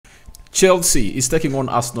Chelsea is taking on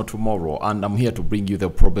Arsenal tomorrow, and I'm here to bring you the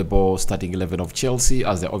probable starting 11 of Chelsea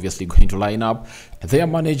as they're obviously going to line up. Their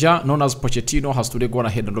manager, known as Pochettino, has today gone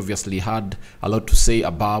ahead and obviously had a lot to say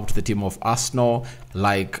about the team of Arsenal.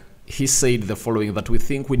 Like, he said the following, that we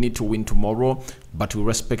think we need to win tomorrow, but we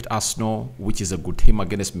respect Arsenal, which is a good team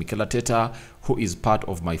against Mikel Arteta, who is part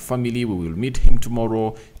of my family. We will meet him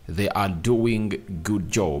tomorrow. They are doing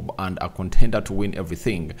good job and a contender to win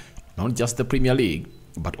everything, not just the Premier League,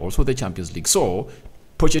 but also the Champions League. So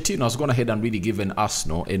Pochettino has gone ahead and really given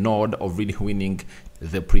Arsenal a nod of really winning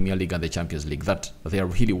the Premier League and the Champions League, that they are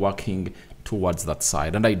really working towards that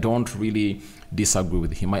side. And I don't really disagree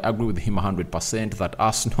with him. I agree with him 100% that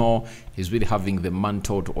Arsenal is really having the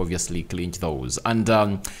mantle to obviously clinch those.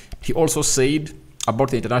 And he also said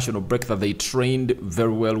about the international break that they trained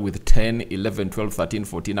very well with 10, 11, 12, 13,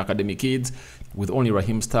 14 academy kids, with only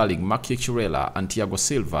Raheem Sterling, Marc Cucurella and Thiago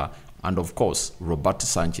Silva, and of course Roberto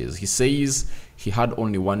Sanchez. He says he had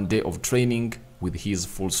only 1 day of training with his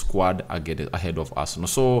full squad ahead of Arsenal.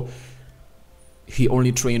 So he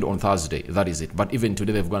only trained on Thursday, that is it. But even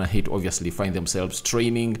today they've gone ahead to obviously find themselves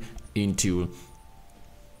training into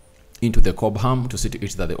the Cobham to see to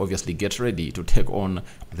it that they obviously get ready to take on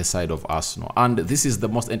the side of Arsenal. And this is the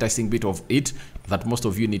most enticing bit of it that most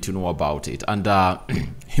of you need to know about it. And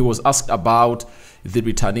he was asked about the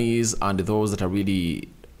returnees and those that are really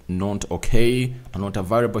not okay and not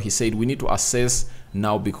available. He said we need to assess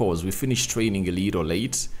now because we finished training a little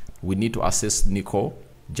late. We need to assess Nico,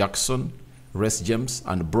 Jackson, Reece James,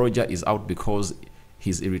 and Broja is out because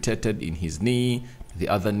he's irritated in his knee, the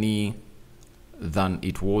other knee, than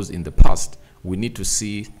it was in the past. We need to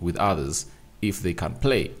see with others if they can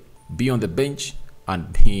play, be on the bench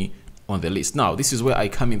and be on the list. Now this is where I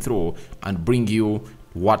come in through and bring you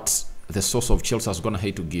what the source of Chelsea has gone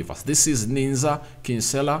ahead to give us. This is Ninza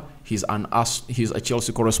Kinsella. He's a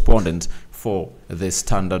Chelsea correspondent for the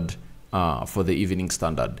Standard, for the Evening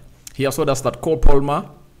Standard. He has told us that Cole Palmer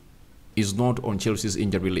is not on Chelsea's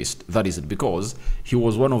injury list. That is it, because he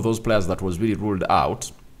was one of those players that was really ruled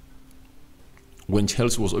out when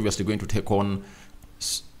Chelsea was obviously going to take on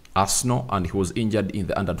Arsenal, and he was injured in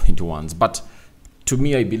the under-21s. But to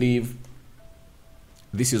me, I believe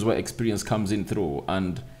this is where experience comes in through,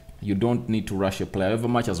 and you don't need to rush a player. However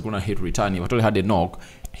much has gone ahead to return, if at all he had a knock,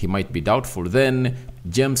 he might be doubtful. Then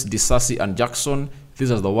James, Disasi, and Jackson,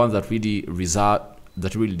 these are the ones that really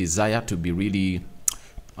desire to be really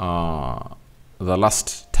the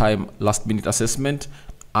last minute assessment.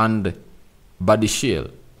 And Buddy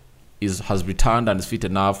Shield has returned and is fit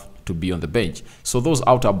enough to be on the bench. So those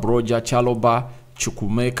out are Broja, Chaloba,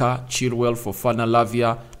 Chukwuemeka, Chilwell, Fofana,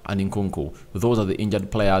 Lavia, and Nkunku. Those are the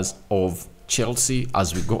injured players of Chelsea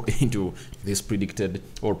as we go into this predicted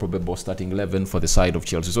or probable starting 11 for the side of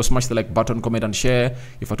Chelsea. So smash the like button, comment and share.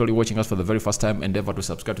 If at all you're watching us for the very first time, endeavor to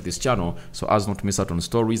subscribe to this channel so as not to miss out on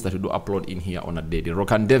stories that we do upload in here on a daily.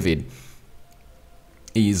 Rokani David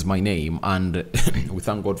is my name, and we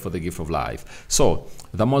thank God for the gift of life. So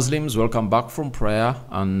the Muslims, welcome back from prayer,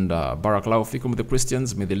 and Barakallahu fikum. The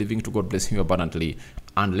Christians, may the living to God bless you abundantly.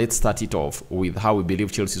 And let's start it off with how we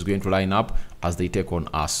believe Chelsea is going to line up as they take on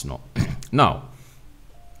Arsenal. Now,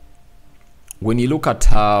 when you look at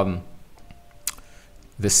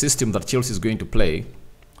the system that Chelsea is going to play,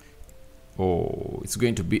 it's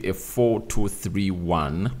going to be a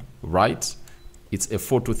 4-2-3-1, right? It's a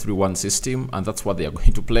 4-2-3-1 system, and that's what they are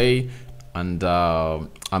going to play. And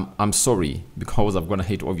I'm sorry, because I'm going to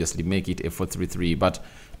hate to obviously make it a 4-3-3, but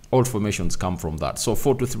all formations come from that. So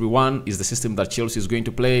 4-2-3-1 is the system that Chelsea is going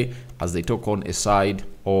to play as they take on a side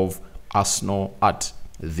of Arsenal at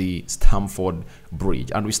the Stamford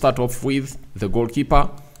Bridge. And we start off with the goalkeeper,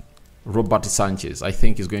 Roberto Sanchez. I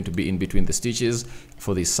think he's going to be in between the stitches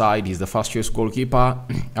for this side. He's the first choice goalkeeper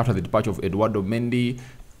after the departure of Eduardo Mendy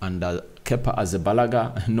and Kepa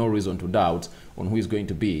Arrizabalaga. No reason to doubt on who is going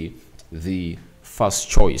to be the first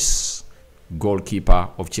choice goalkeeper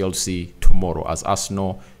of Chelsea tomorrow, as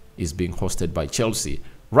Arsenal is being hosted by Chelsea.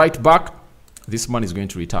 Right back, this man is going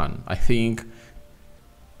to return. I think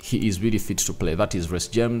he is really fit to play. That is Reece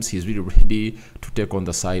James. He's really ready to take on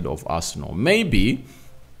the side of Arsenal. Maybe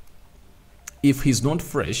if he's not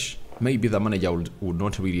fresh, maybe the manager would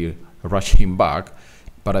not really rush him back.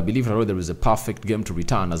 But I believe there is a perfect game to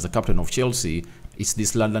return as the captain of Chelsea. It's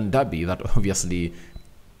this London derby that obviously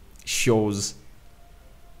shows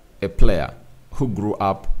a player who grew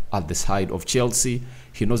up at the side of Chelsea.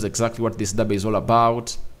 He knows exactly what this derby is all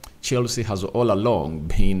about. Chelsea has all along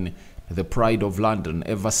been the pride of London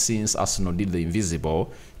ever since Arsenal did the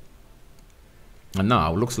invisible. And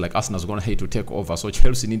now looks like Arsenal's going to hate to take over. So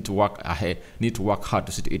Chelsea need to work ahead, need to work hard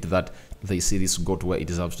to see to it that they see this go to where it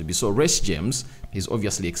deserves to be. So Reece James is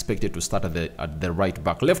obviously expected to start at the right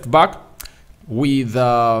back. Left back, with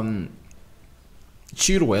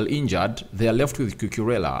Chilwell injured, they are left with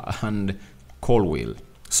Cucurella and Colwill.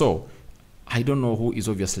 So I don't know who is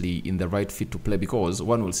obviously in the right fit to play, because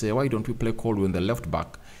one will say, why don't we play Colwill in the left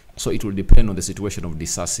back? So it will depend on the situation of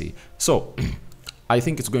Disasi. So I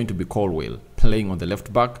think it's going to be Colwill playing on the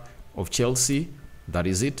left back of Chelsea. That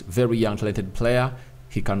is it. Very young, talented player.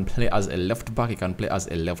 He can play as a left back. He can play as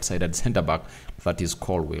a left-sided centre back. That is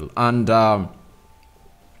Colwill. And on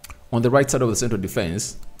the right side of the central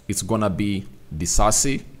defense, it's gonna be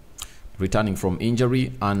Disasi returning from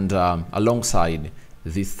injury, and alongside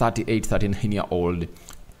the 39-year-old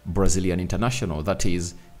Brazilian international, that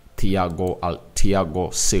is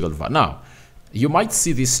Thiago Silva. Now, you might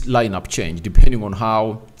see this lineup change depending on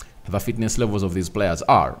how the fitness levels of these players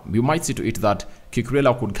are. You might see to it that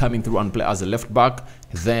Cucurella could come in through and play as a left back,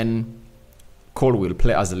 then Colwill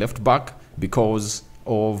play as a left back because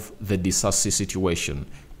of the Disasi situation.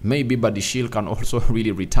 Maybe Badishil can also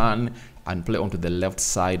really return and play onto the left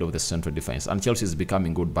side of the central defense. And Chelsea is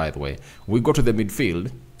becoming good, by the way. We go to the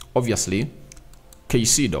midfield. Obviously,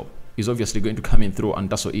 Caicedo is obviously going to come in through and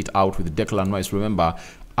tussle it out with Declan Rice. Remember,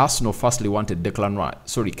 Arsenal firstly wanted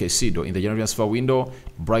Caicedo in the January transfer window.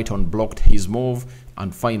 Brighton blocked his move,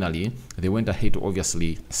 and finally they went ahead to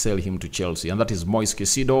obviously sell him to Chelsea, and that is Moise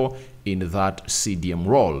Caicedo in that CDM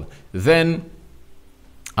role. Then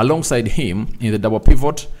alongside him in the double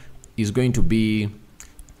pivot is going to be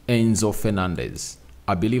Enzo Fernandez.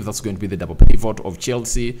 I believe that's going to be the double pivot of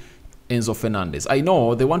Chelsea, Enzo Fernandez. I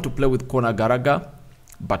know they want to play with Conor Gallagher,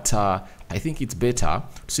 but I think it's better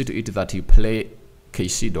to see to it that you play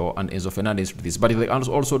Caicedo and Enzo Fernandez with this. But they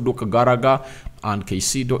also do Gallagher and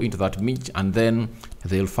Caicedo into that mix, and then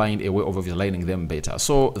they'll find a way of aligning them better.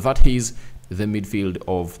 So that is the midfield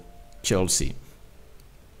of Chelsea.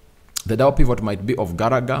 The double pivot might be of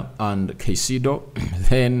Gallagher and Caicedo,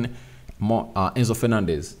 then Enzo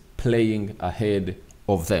Fernandez playing ahead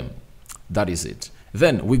of them. That is it.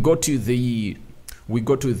 Then we go to the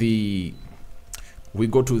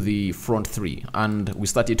front three, and we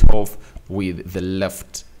start it off with the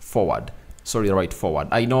right forward.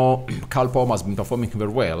 I know Carl Palmer has been performing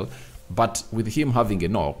very well, but with him having a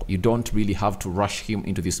knock, you don't really have to rush him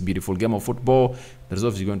into this beautiful game of football. The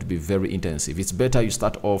result is going to be very intensive. It's better you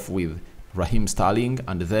start off with Raheem Sterling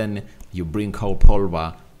and then you bring Carl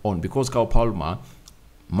Palmer on, because Carl Palmer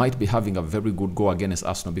might be having a very good go against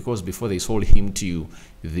Arsenal, because before they sold him to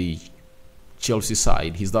the Chelsea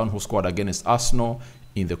side, he's the one who scored against Arsenal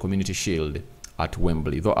in the Community Shield at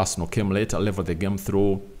Wembley. Though Arsenal came later, leveled the game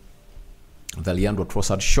through the Leandro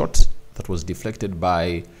Trossard shot that was deflected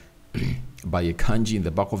by a Kanji in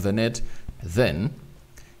the back of the net. Then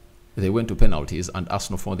they went to penalties, and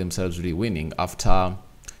Arsenal found themselves really winning after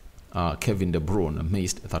Kevin De Bruyne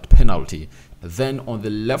missed that penalty. Then on the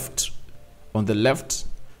left,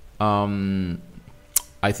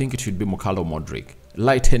 I think it should be Mudryk,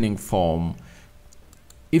 lightening form.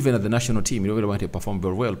 Even at the national team, you really want to perform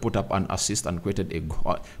very well. Put up an assist and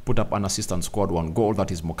scored one goal. That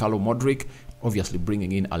is Mudryk, obviously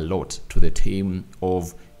bringing in a lot to the team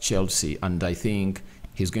of Chelsea, and I think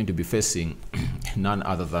he's going to be facing none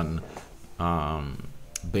other than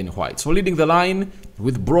Ben White. So leading the line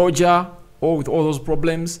with Broja, or with all those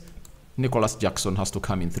problems, Nicholas Jackson has to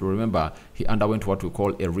come in through. Remember, he underwent what we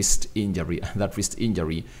call a wrist injury. That wrist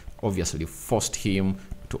injury obviously forced him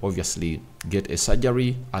to obviously get a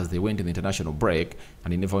surgery as they went in the international break,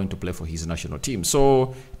 and he never went to play for his national team.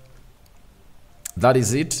 So that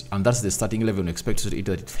is it, and that's the starting 11 expected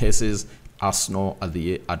that it faces Arsenal at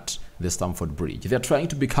the Stamford Bridge. They're trying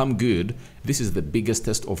to become good. This is the biggest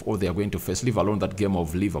test of all they are going to face, leave alone that game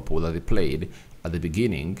of Liverpool that they played at the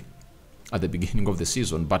beginning of the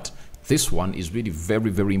season. But this one is really very,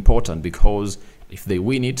 very important, because if they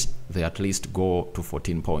win it, they at least go to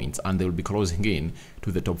 14 points, and they will be closing in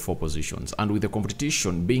to the top 4 positions. And with the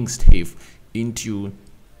competition being stiff into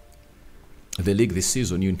the league this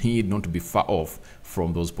season, you need not to be far off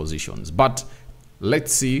from those positions. But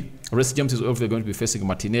let's see. Reece James is obviously going to be facing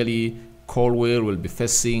Martinelli. Colwill will be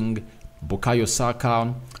facing Bukayo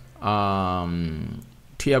Saka.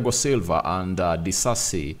 Thiago Silva and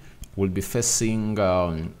Disasi will be facing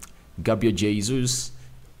Gabriel Jesus.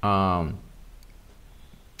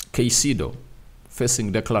 Caicedo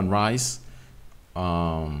facing Declan Rice.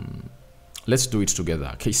 Let's do it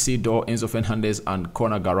together. Caicedo, Enzo Fernandez, and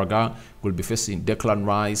Conor Gallagher will be facing Declan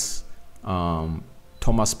Rice,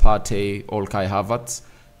 Thomas Partey, Kai Havertz,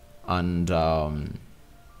 and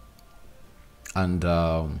and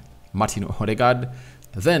Martin Odegaard.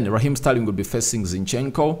 Then Raheem Sterling will be facing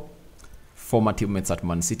Zinchenko, former teammates at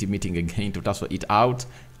Man City, meeting again to tussle it out.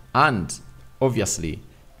 And obviously,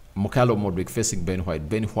 Mykhailo Mudryk facing Ben White.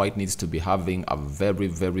 Ben White needs to be having a very,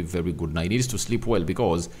 very, very good night. He needs to sleep well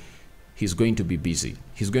because he's going to be busy.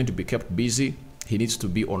 He's going to be kept busy. He needs to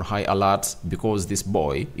be on high alert because this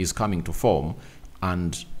boy is coming to form,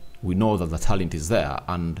 and we know that the talent is there,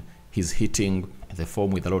 and he's hitting the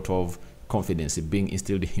form with a lot of confidence being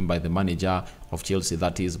instilled in him by the manager of Chelsea,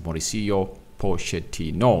 that is Mauricio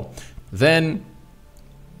Pochettino. Then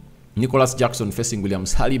Nicholas Jackson facing William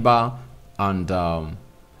Saliba and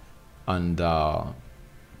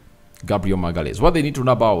Gabriel Magalhaes. What they need to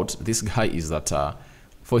know about this guy is that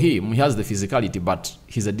for him, he has the physicality, but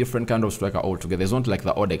he's a different kind of striker altogether. He's not like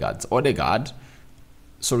the Odegaard.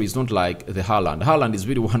 It's not like the Haaland. Haaland is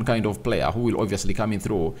really one kind of player who will obviously come in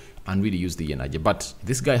through and really use the energy. But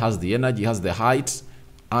this guy has the energy, he has the height,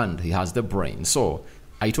 and he has the brain. So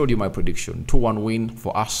I told you my prediction, 2-1 win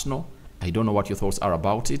for Arsenal. I don't know what your thoughts are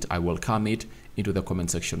about it. I welcome it into the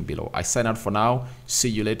comment section below. I sign out for now. See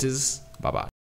you later. Bye-bye.